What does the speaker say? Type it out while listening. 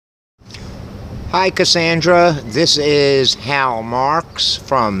Hi Cassandra, this is Hal Marks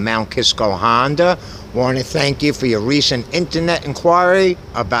from Mount Kisco Honda. Want to thank you for your recent internet inquiry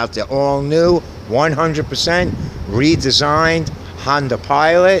about the all-new 100% redesigned Honda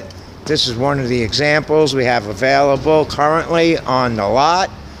Pilot. This is one of the examples we have available currently on the lot.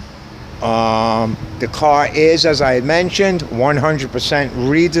 The car is, as I had mentioned, 100%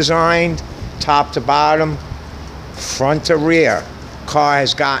 redesigned, top to bottom, front to rear. Car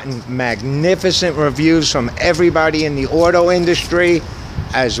has gotten magnificent reviews from everybody in the auto industry,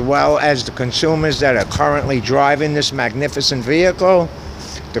 as well as the consumers that are currently driving this magnificent vehicle.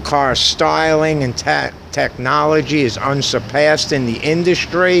 The car's styling and technology is unsurpassed in the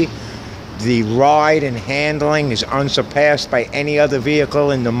industry. The ride and handling is unsurpassed by any other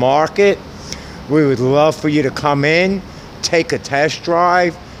vehicle in the market. We would love for you to come in, take a test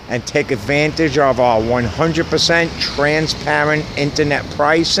drive, and take advantage of our 100% transparent internet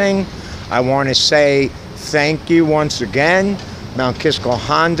pricing. I want to say thank you once again. Mount Kisco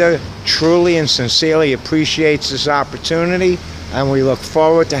Honda truly and sincerely appreciates this opportunity, and we look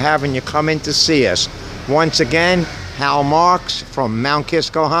forward to having you come in to see us. Once again, Hal Marks from Mount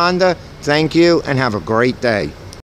Kisco Honda. Thank you and have a great day.